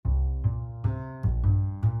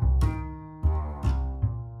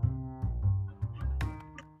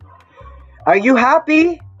Are you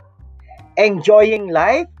happy? Enjoying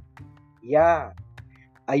life? Yeah.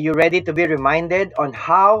 Are you ready to be reminded on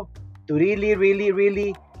how to really, really,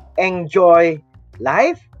 really enjoy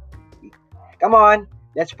life? Come on,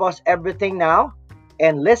 let's pause everything now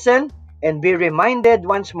and listen and be reminded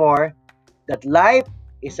once more that life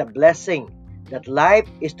is a blessing, that life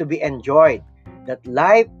is to be enjoyed, that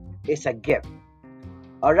life is a gift.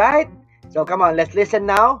 All right? So come on, let's listen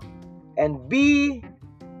now and be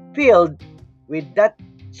filled with that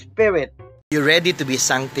spirit. You ready to be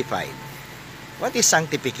sanctified? What is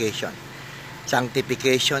sanctification?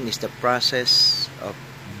 Sanctification is the process of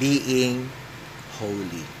being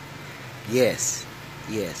holy. Yes,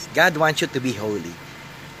 yes. God wants you to be holy.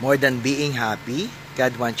 More than being happy,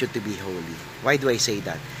 God wants you to be holy. Why do I say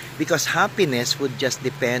that? Because happiness would just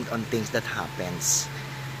depend on things that happens.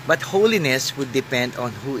 But holiness would depend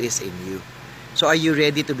on who is in you. So are you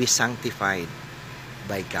ready to be sanctified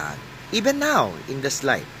by God? Even now, in this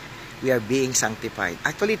life, we are being sanctified.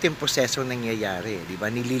 Actually, ito yung proseso nangyayari. Di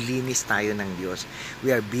ba? Nililinis tayo ng Diyos.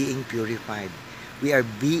 We are being purified. We are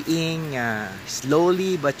being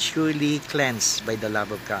slowly but surely cleansed by the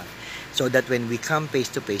love of God. So that when we come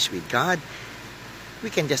face to face with God,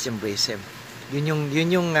 we can just embrace Him. Yun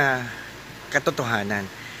yung katotohanan.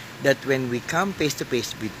 That when we come face to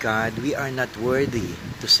face with God, we are not worthy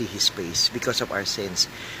to see His face because of our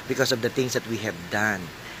sins, because of the things that we have done,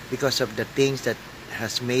 because of the things that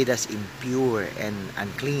has made us impure and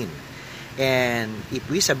unclean. And if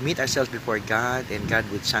we submit ourselves before God and God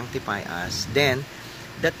would sanctify us, then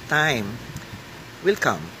that time will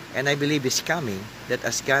come. And I believe it's coming that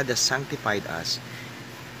as God has sanctified us,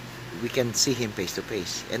 we can see Him face to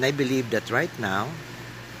face. And I believe that right now,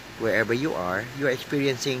 wherever you are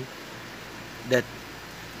experiencing that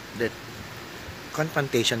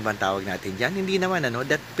confrontation ba ang tawag natin dyan? Hindi naman,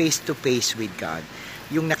 that face to face with God.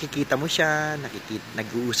 Yung nakikita mo siya,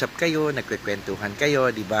 nag-uusap kayo, nagkwekwentuhan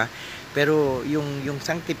kayo, di ba? Pero yung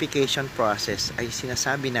sanctification process ay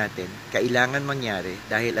sinasabi natin, kailangan mangyari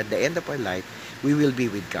dahil at the end of our life, we will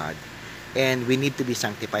be with God. And we need to be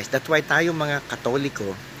sanctified. That's why tayo mga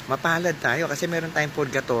Katoliko, mapalad tayo kasi meron tayong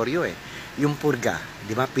purgatorio eh. Yung purga,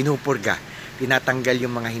 di ba? Pinupurga. Tinatanggal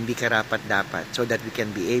yung mga hindi karapat-dapat so that we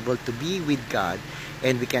can be able to be with God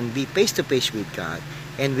and we can be face to face with God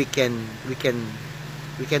and we can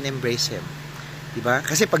embrace Him. Diba?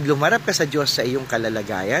 Kasi pag lumarap ka sa Diyos sa iyong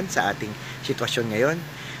kalalagayan, sa ating sitwasyon ngayon,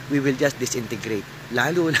 we will just disintegrate.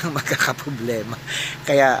 Lalo lang magkakaproblema.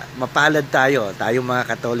 Kaya mapalad tayong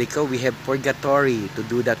mga Katoliko, we have purgatory to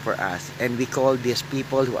do that for us. And we call these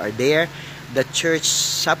people who are there, the church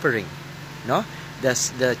suffering. No?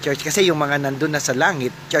 The church, kasi yung mga nandun na sa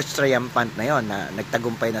langit, church triumphant na yon, na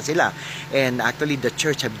nagtagumpay na sila. And actually, the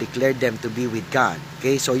church have declared them to be with God.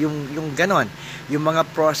 Okay? So, yung ganon, yung mga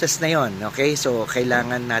process na yon, okay? So,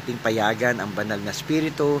 kailangan nating payagan ang banal na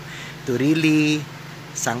spirito to really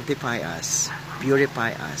sanctify us,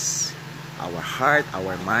 purify us, our heart,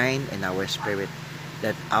 our mind, and our spirit,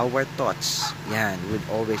 that our thoughts, yan, would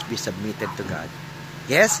always be submitted to God.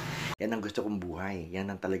 Yes? Yan ang gusto kong buhay. Yan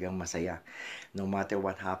ang talagang masaya. No matter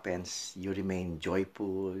what happens, you remain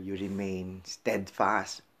joyful, you remain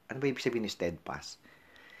steadfast. Ano ba ibig sabihin ni steadfast?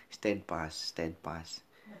 Steadfast.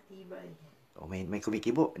 Matibay. Oh, may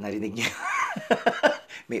kumikibo. Narinig niyo?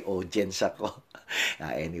 May audience ako.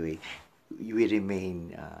 Anyway, we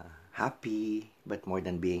remain happy, but more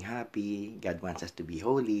than being happy, God wants us to be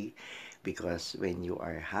holy because when you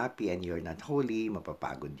are happy and you're not holy,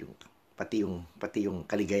 mapapagod yung pati yung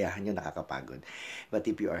kaligayahan nyo nakakapagod. But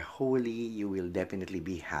if you are holy, you will definitely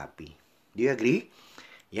be happy. Do you agree?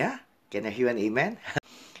 Yeah? Can I hear an amen?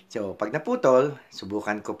 So, pag naputol,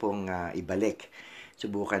 subukan ko pong ibalik.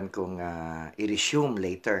 Subukan kong i-resume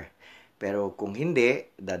later. Pero kung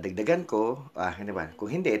hindi, dadagdagan ko, ano ba?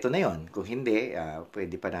 Kung hindi, ito na yon. Kung hindi,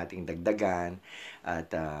 pwede pa nating dagdagan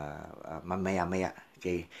at mamaya-maya.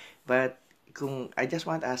 Okay? But I just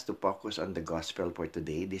want us to focus on the gospel for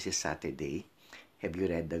today. This is Saturday. Have you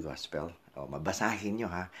read the gospel? Mabasahin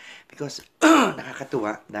nyo ha. Because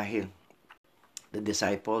nakakatuwa dahil the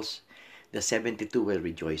disciples, the 72 were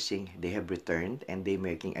rejoicing. They have returned and they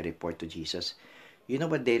making a report to Jesus. You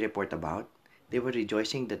know what they report about? They were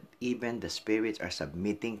rejoicing that even the spirits are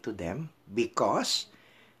submitting to them because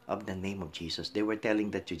of the name of Jesus. They were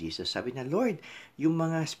telling that to Jesus. Sabi na, Lord, yung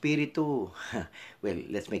mga spiritu, well,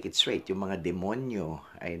 let's make it straight, yung mga demonyo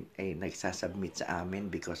ay nagsasubmit sa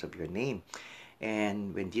amin because of your name.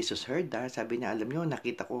 And when Jesus heard that, sabi niya, alam niyo,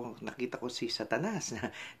 nakita ko si Satanas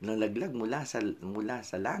na nalaglag mula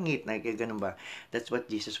sa langit. Ganun ba? That's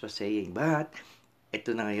what Jesus was saying. But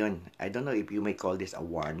ito na ngayon, I don't know if you may call this a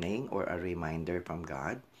warning or a reminder from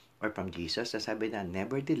God. or from Jesus, sabi na,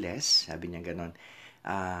 nevertheless, sabi niya ganon,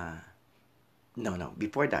 no,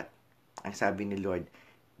 before that, ang sabi ni Lord,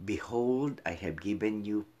 behold, I have given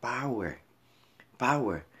you power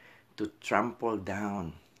to trample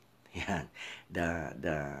down, yan,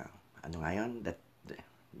 ano nga yun,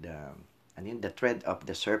 the tread of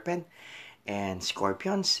the serpent and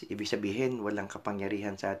scorpions. Ibig sabihin, walang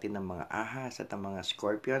kapangyarihan sa atin ng mga ahas at ng mga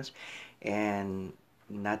scorpions, and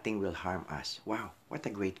nothing will harm us. Wow, what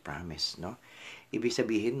a great promise, no? Ibig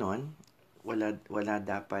sabihin nun, wala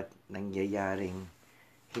dapat nangyayaring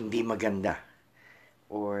hindi maganda,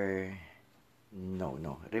 or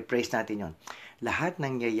no, rephrase natin yon. Lahat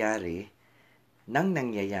nangyayari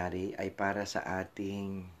ay para sa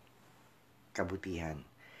ating kabutihan,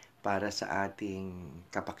 para sa ating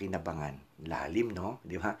kapakinabangan. Lalim, no?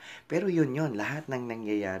 Di ba? Pero yun, lahat ng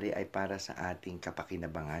nangyayari ay para sa ating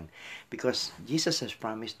kapakinabangan, because Jesus has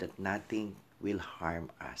promised that nothing will harm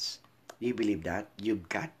us. Do you believe that? You've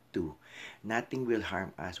got to. Nothing will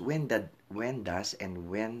harm us. When does and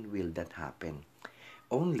when will that happen?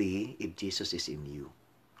 Only if Jesus is in you.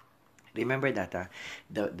 Remember that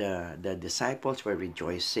the disciples were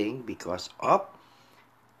rejoicing because of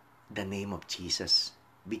the name of Jesus.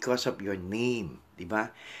 Because of your name, di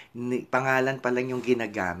ba? Pangalan pa lang yung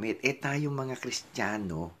ginagamit. Tayong mga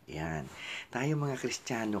Kristiyano, yan. Tayong mga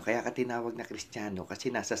Kristiyano, kaya ka tinawag na Kristiyano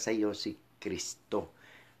kasi nasa sayo si Kristo.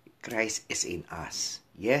 Christ is in us.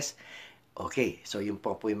 Yes? Okay, so yun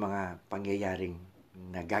po yung mga pangyayaring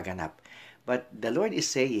nagaganap. But the Lord is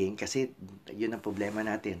saying, kasi yun ang problema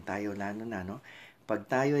natin, tayo lalo na, no? Pag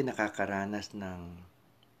tayo ay nakakaranas ng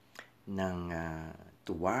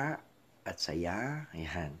tuwa at saya,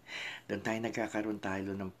 ayan, doon tayo nagkakaroon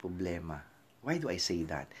tayo ng problema. Why do I say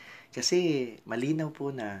that? Kasi malinaw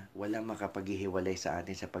po na walang makapaghihiwalay sa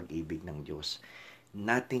atin sa pag-ibig ng Diyos.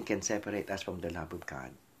 Nothing can separate us from the love of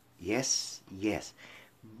God. Yes.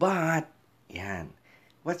 But, yan,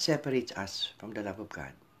 what separates us from the love of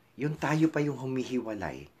God? Yung tayo pa yung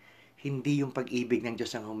humihiwalay. Hindi yung pag-ibig ng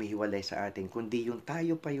Diyos ang humihiwalay sa atin, kundi yung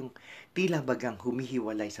tayo pa yung tila bagang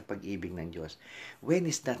humihiwalay sa pag-ibig ng Diyos. When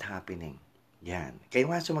is that happening? Yan.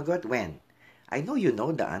 Kayo nga sumagot, when? I know you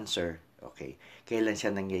know the answer. Okay. Kailan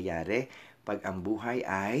siya nangyayari? Pag ang buhay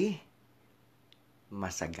ay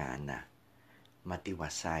masagana,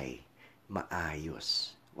 matiwasay,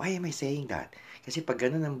 maayos. Why am I saying that? Kasi pag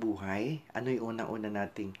ganun ang buhay, ano yung unang-una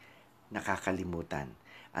nating nakakalimutan?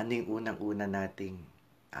 Ano yung unang-una nating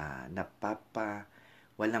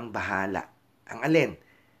walang bahala? Ang alin?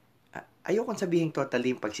 Ayokong sabihin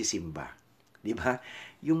totally yung pagsisimba. Di ba?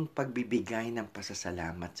 Yung pagbibigay ng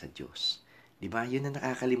pasasalamat sa Diyos. Di ba? Yun ang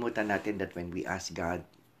nakakalimutan natin, that when we ask God,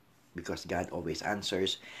 because God always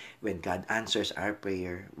answers, when God answers our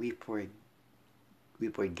prayer, we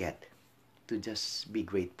forget to just be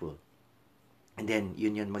grateful. And then,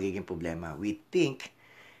 yun magiging problema. We think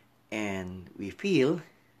and we feel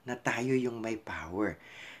na tayo yung may power.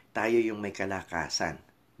 Tayo yung may kalakasan.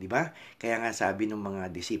 Di ba? Kaya nga sabi ng mga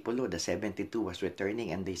disipulo, the 72 was returning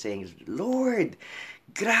and they saying, Lord,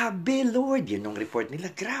 grabe Lord. Yun yung report nila,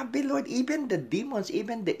 grabe Lord, even the demons,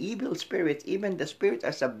 even the evil spirits, even the spirits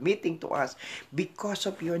are submitting to us because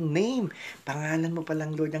of your name. Pangalan mo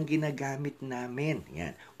palang Lord ang ginagamit namin.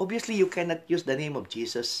 Yan. Obviously, you cannot use the name of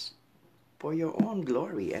Jesus for your own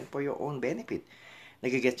glory and for your own benefit.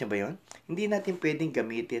 Nagigets niyo ba yun? Hindi natin pwedeng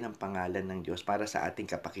gamitin ang pangalan ng Diyos para sa ating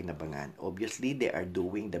kapakinabangan. Obviously, they are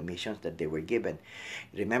doing the missions that they were given.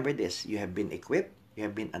 Remember this, you have been equipped, you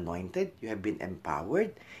have been anointed, you have been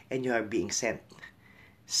empowered, and you are being sent.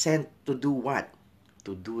 Sent to do what?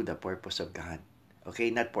 To do the purpose of God. Okay,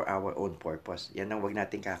 not for our own purpose. Yan ang wag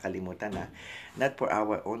natin kakalimutan na. Not for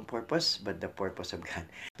our own purpose, but the purpose of God.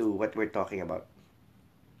 To what we're talking about.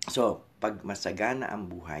 So, pag masagana ang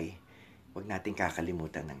buhay, huwag natin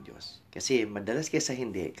kakalimutan ng Diyos. Kasi madalas kaysa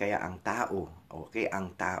hindi, kaya ang tao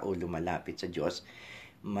lumalapit sa Diyos,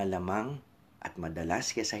 malamang at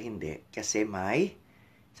madalas kaysa hindi, kasi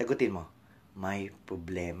sagutin mo, may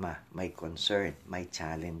problema, may concern, may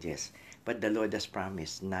challenges. But the Lord has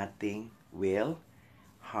promised, nothing will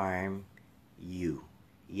harm you.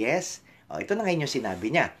 Yes? Ito na ngayon yung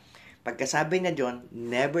sinabi niya. Pagkasabi niya John,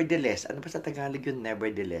 nevertheless, ano ba sa Tagalog yun?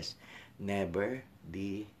 Nevertheless.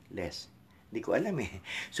 Nevertheless. Hindi ko alam eh.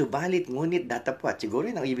 Subalit, ngunit, datapwat. Siguro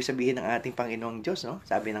yun ang ibig sabihin ng ating Panginoong Diyos, no?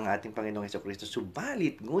 Sabi ng ating Panginoong Jesucristo,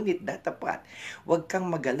 subalit, ngunit, datapwat. Huwag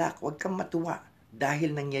kang magalak, huwag kang matuwa.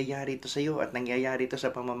 Dahil nangyayari ito sa iyo at nangyayari ito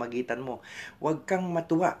sa pamamagitan mo. Huwag kang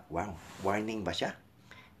matuwa. Wow, warning ba siya?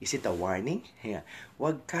 Is it a warning? Yeah.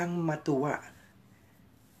 Huwag kang matuwa.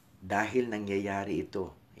 Dahil nangyayari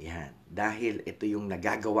ito. Yan. Dahil ito yung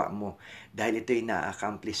nagagawa mo. Dahil ito yung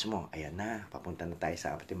na-accomplish mo. Ayan na. Papunta na tayo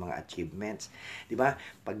sa ating mga achievements. Di ba?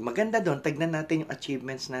 Pag maganda doon, tignan natin yung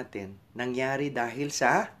achievements natin. Nangyari dahil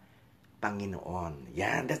sa Panginoon.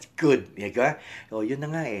 Yan. That's good. Diba? O, yun na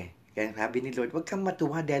nga eh. Kaya sabi ni Lord, huwag kang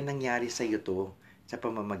matuwa dahil nangyari sa iyo to sa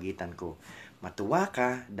pamamagitan ko. Matuwa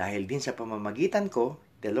ka dahil din sa pamamagitan ko,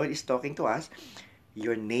 the Lord is talking to us,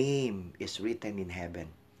 your name is written in heaven.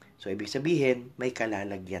 So, ibig sabihin, may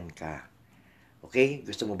kalalagyan ka. Okay?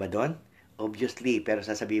 Gusto mo ba doon? Obviously, pero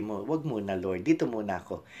sasabihin mo, wag muna Lord, dito muna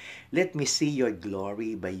ako. Let me see your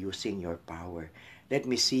glory by using your power. Let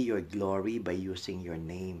me see your glory by using your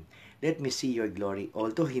name. Let me see your glory.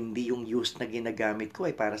 Although hindi yung use na ginagamit ko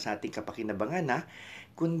ay para sa ating kapakinabangan ha,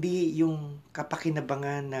 kundi yung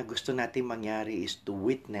kapakinabangan na gusto natin mangyari is to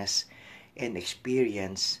witness and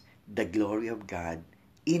experience the glory of God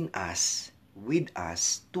in us, with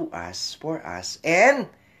us, to us, for us, and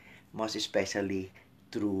most especially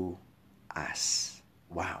through us.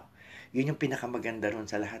 Wow! Yun yung pinakamaganda ron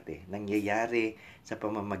sa lahat eh. Nangyayari sa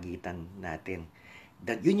pamamagitan natin.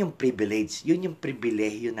 Yun yung privilege. Yun yung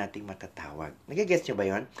pribilehyo nating matatawag. Nagigets nyo ba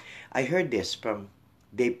yun? I heard this from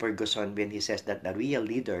Dave Ferguson when he says that the real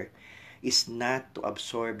leader is not to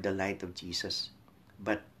absorb the light of Jesus,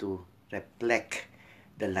 but to reflect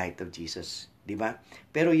the light of Jesus. Diba?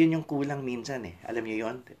 Pero yun yung kulang minsan eh. Alam niyo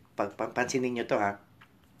yun? Pansinin niyo to ha.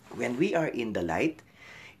 When we are in the light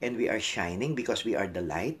and we are shining because we are the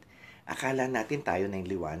light, akala natin tayo na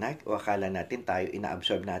yung liwanag o akala natin tayo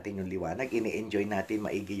ina-absorb natin yung liwanag, ini-enjoy natin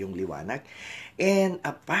maigi yung liwanag. And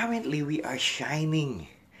apparently we are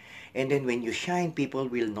shining. And then when you shine,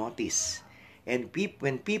 people will notice. And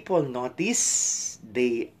when people notice,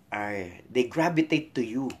 they gravitate to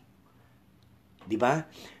you. Diba?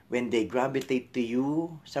 When they gravitate to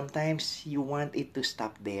you, sometimes you want it to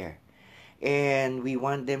stop there. And we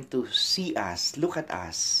want them to see us, look at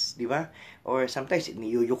us, di ba? Or sometimes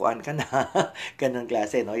niyuyukuan ka na, ganun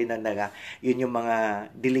klase, no? Yun yung mga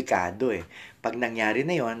delikado eh. Pag nangyari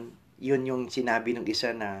na yun yung sinabi ng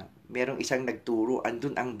isa na merong isang nagturo,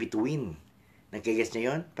 andun ang bituin. Nagkagets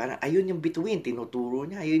niyo yun? Parang ayun yung bituin, tinuturo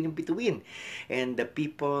niya, ayun yung bituin. And the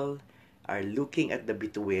people are looking at the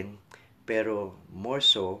bituin, pero more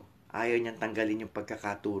so, ayaw niyang tanggalin yung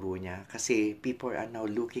pagkakaturo niya kasi people are now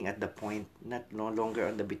looking at the point, no longer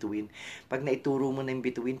on the bituin. Pag naituro mo na yung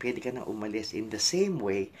bituin, pwede ka nang umalis. In the same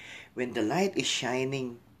way, when the light is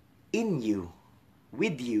shining in you,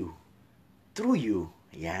 with you, through you,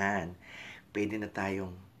 yan, pwede na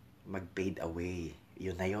tayong mag-fade away.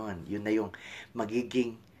 Yun na yun. Yun na yung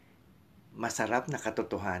magiging masarap na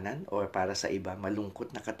katotohanan or para sa iba,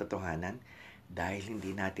 malungkot na katotohanan dahil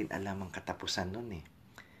hindi natin alam ang katapusan nun eh.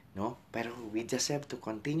 No? Pero we just have to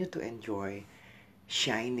continue to enjoy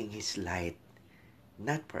shining His light,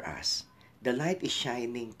 not for us. The light is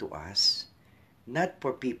shining to us, not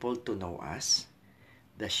for people to know us.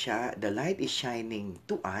 The light is shining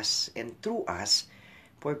to us and through us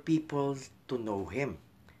for people to know Him.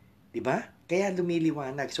 Diba? Kaya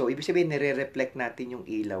lumiliwanag. So, ibig sabihin, nire-reflect natin yung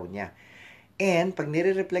ilaw niya. And, pag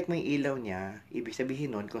nire-reflect mo yung ilaw niya, ibig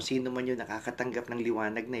sabihin nun, kung sino man yung nakakatanggap ng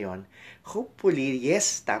liwanag na yon, hopefully,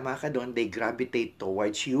 yes, tama ka doon, they gravitate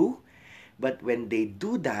towards you. But when they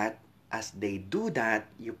do that, as they do that,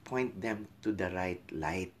 you point them to the right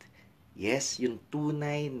light. Yes, yung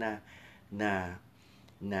tunay na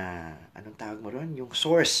anong tawag mo ron? Yung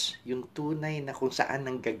source, yung tunay na kung saan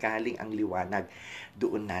nanggagaling ang liwanag,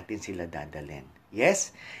 doon natin sila dadalhin.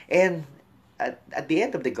 Yes? And at the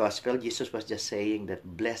end of the gospel, Jesus was just saying that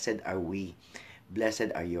blessed are we.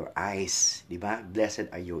 Blessed are your eyes. Diba?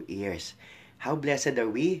 Blessed are your ears. How blessed are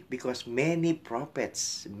we? Because many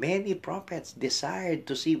prophets desired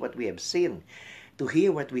to see what we have seen, to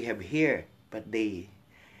hear what we have heard, but they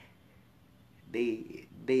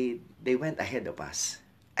went ahead of us.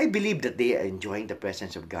 I believe that they are enjoying the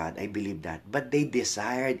presence of God. I believe that. But they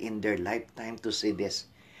desired in their lifetime to see this.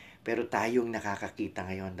 Pero tayong nakakakita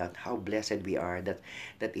ngayon that how blessed we are that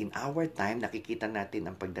in our time nakikita natin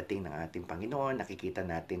ang pagdating ng ating Panginoon, nakikita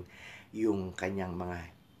natin yung kanyang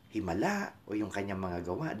mga himala o yung kanyang mga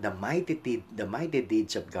gawa. The mighty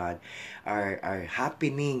deeds of God are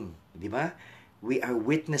happening, di ba? We are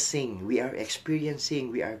witnessing, we are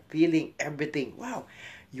experiencing, we are feeling everything. Wow!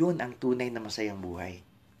 Yun ang tunay na masayang buhay.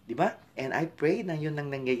 Di ba? And I pray na yun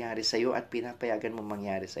ang nangyayari sa'yo at pinapayagan mo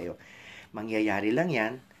mangyari sa'yo. Mangyayari lang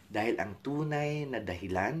yan dahil ang tunay na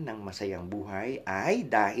dahilan ng masayang buhay ay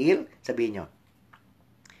dahil, sabihin nyo,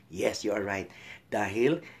 yes, you are right,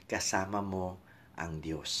 dahil kasama mo ang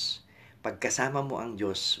Diyos. Pag kasama mo ang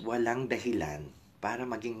Diyos, walang dahilan para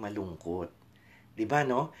maging malungkot. Di ba,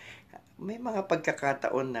 no? may mga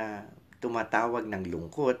pagkakataon na tumatawag ng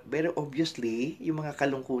lungkot, pero obviously, yung mga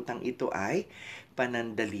kalungkutang ito ay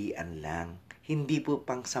panandalian lang. Hindi po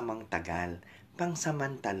pangsamang tagal,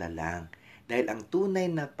 pangsamantala lang. Dahil ang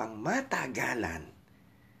tunay na pangmatagalan,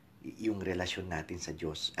 yung relasyon natin sa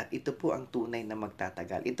Diyos. At ito po ang tunay na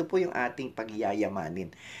magtatagal. Ito po yung ating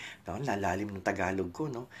pagyayamanin. Lalalim ng Tagalog ko,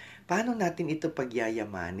 no? Paano natin ito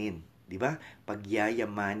pagyayamanin? Di ba?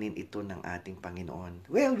 Pagyayamanin ito ng ating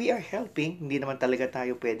Panginoon. Well, we are helping. Hindi naman talaga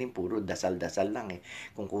tayo pwedeng puro dasal-dasal lang eh.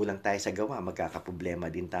 Kung kulang tayo sa gawa,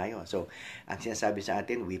 magkakaproblema din tayo. So, ang sinasabi sa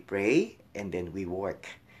atin, we pray and then we work.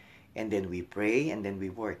 And then we pray and then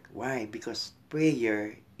we work. Why? Because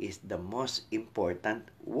prayer is the most important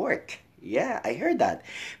work. Yeah, I heard that.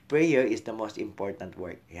 Prayer is the most important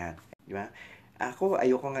work. Yan. Di ba? Ako,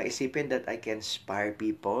 ayoko nga isipin that I can inspire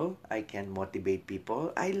people, I can motivate people.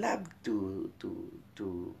 I love to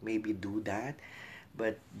maybe do that.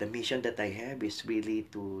 But the mission that I have is really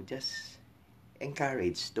to just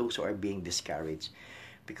encourage those who are being discouraged.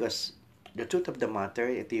 Because the truth of the matter,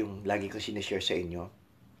 ito yung lagi ko sinishare sa inyo,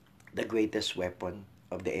 the greatest weapon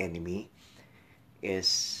of the enemy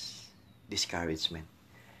is discouragement.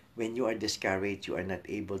 When you are discouraged, you are not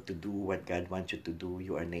able to do what God wants you to do.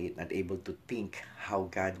 You are not able to think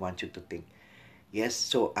how God wants you to think. Yes,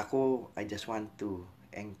 so I just want to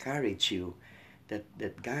encourage you that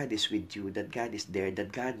God is with you, that God is there,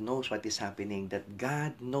 that God knows what is happening, that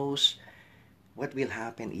God knows what will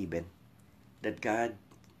happen even, that God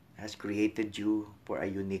has created you for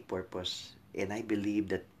a unique purpose. And I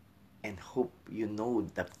believe that and hope you know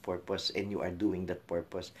that purpose and you are doing that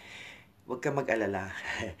purpose. Huwag ka mag-alala.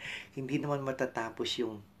 Hindi naman matatapos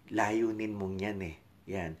yung layunin mong yan eh.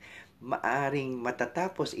 Yan. Maaring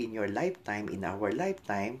matatapos in your lifetime, in our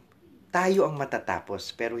lifetime, tayo ang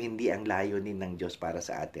matatapos, pero hindi ang layunin ng Diyos para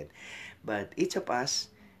sa atin. But each of us,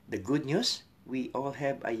 the good news, we all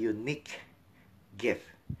have a unique gift.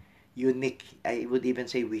 Unique, I would even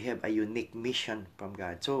say we have a unique mission from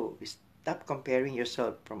God. So, stop comparing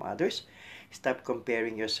yourself from others. Stop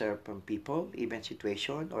comparing yourself from people, even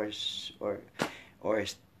situation or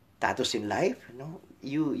status in life. No,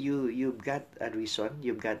 you've got a reason,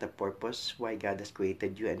 you've got a purpose why God has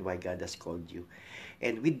created you and why God has called you.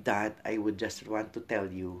 And with that, I would just want to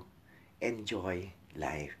tell you, enjoy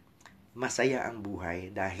life. Masaya ang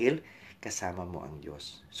buhay dahil kasama mo ang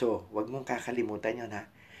Diyos. So, wag mong kakalimutan yun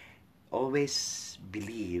ha. Always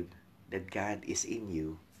believe that God is in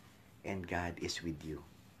you and God is with you.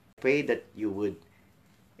 Pray that you would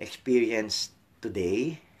experience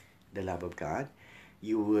today the love of God.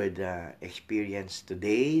 You would experience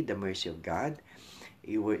today the mercy of God.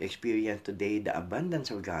 You would experience today the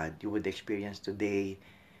abundance of God. You would experience today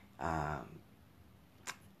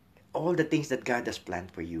all the things that God has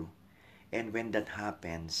planned for you. And when that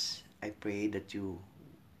happens, I pray that you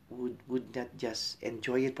would not just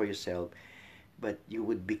enjoy it for yourself, but you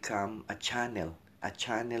would become a channel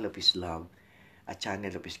of His love, a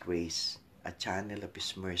channel of His grace, a channel of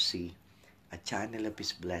His mercy, a channel of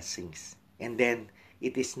His blessings. And then,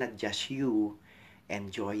 it is not just you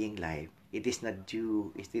enjoying life. It is not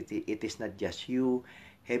just you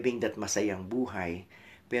having that masayang buhay,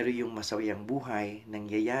 pero yung masayang buhay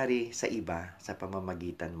nangyayari sa iba sa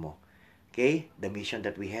pamamagitan mo. Okay? The mission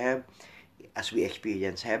that we have as we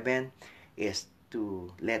experience heaven is to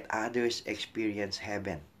let others experience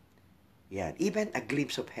heaven. Yeah, even a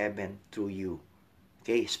glimpse of heaven through you.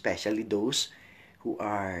 Okay, especially those who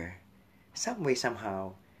are some way,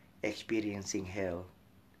 somehow experiencing hell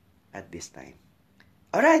at this time.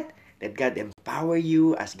 Alright, let God empower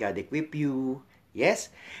you as God equip you.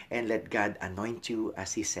 Yes, and let God anoint you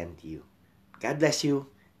as He sent you. God bless you.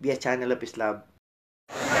 Be a channel of His love.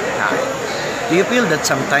 Do you feel that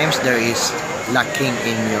sometimes there is lacking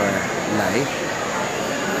in your life?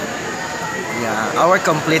 Yeah, our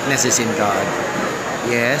completeness is in God.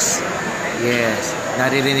 Yes, yes.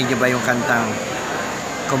 Naririnig niyo ba yung kantang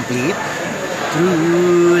complete?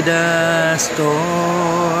 Through the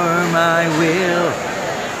storm I will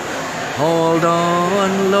hold on,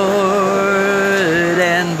 Lord,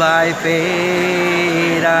 and by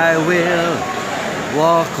faith I will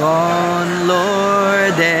walk on,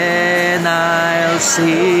 Lord, and I'll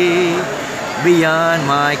see beyond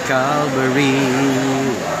my Calvary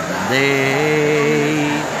one day,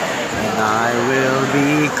 and I will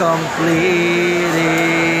be complete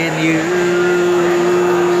in you.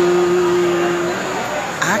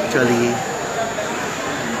 Actually,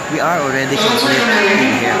 we are already complete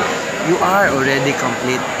in Him. You are already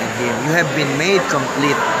complete in Him. You have been made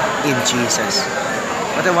complete in Jesus.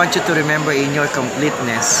 But I want you to remember, in your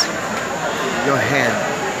completeness, your head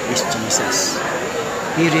is Jesus.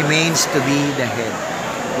 He remains to be the head.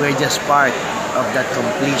 We're just part of that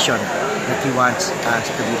completion that He wants us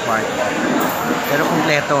to be part of. Pero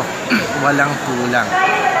kumpleto, walang kulang.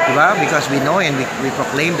 Diba? Because we know and we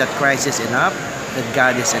proclaim that Christ is enough, that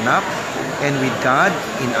God is enough, and with God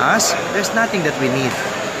in us, there's nothing that we need.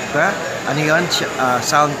 Diba? Ano yun?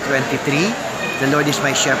 Psalm 23, the Lord is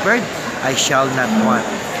my shepherd, I shall not want.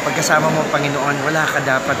 Pagkasama mo, Panginoon, wala ka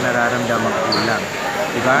dapat nararamdamang kulang.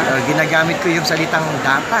 Diba? Ginagamit ko yung salitang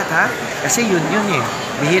dapat, ha? Kasi yun eh.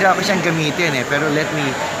 Bihira ko siyang gamitin eh. Pero let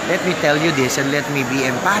me tell you this and let me be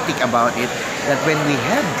empathic about it, that when we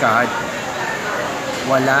have God,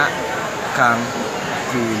 wala kang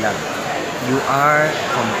kulang. You are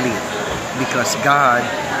complete because God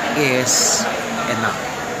is enough.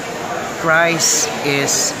 Christ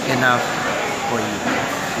is enough for you.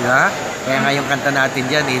 Diba? Kaya nga yung kanta natin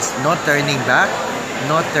dyan is no turning back,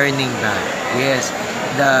 no turning back. Yes,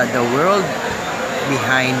 the world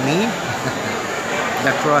behind me,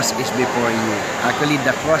 the cross is before you. Actually,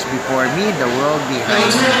 the cross before me, the world behind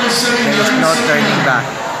me. There is no turning back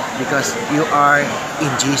because you are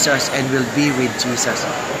in Jesus and will be with Jesus.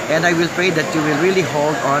 And I will pray that you will really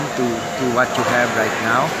hold on to what you have right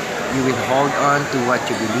now. You will hold on to what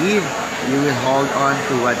you believe. You will hold on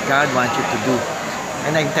to what God wants you to do.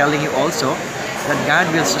 And I'm telling you also that God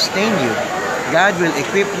will sustain you. God will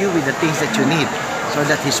equip you with the things that you need so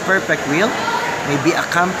that His perfect will may be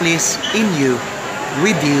accomplished in you,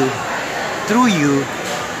 with you, through you,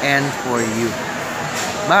 and for you.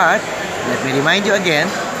 But, let me remind you again,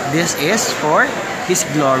 this is for His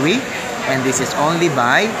glory and this is only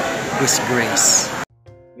by His grace.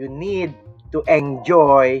 You need to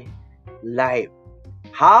enjoy life.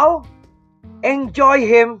 How? Enjoy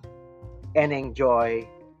Him and enjoy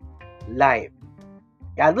life.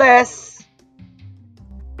 God bless!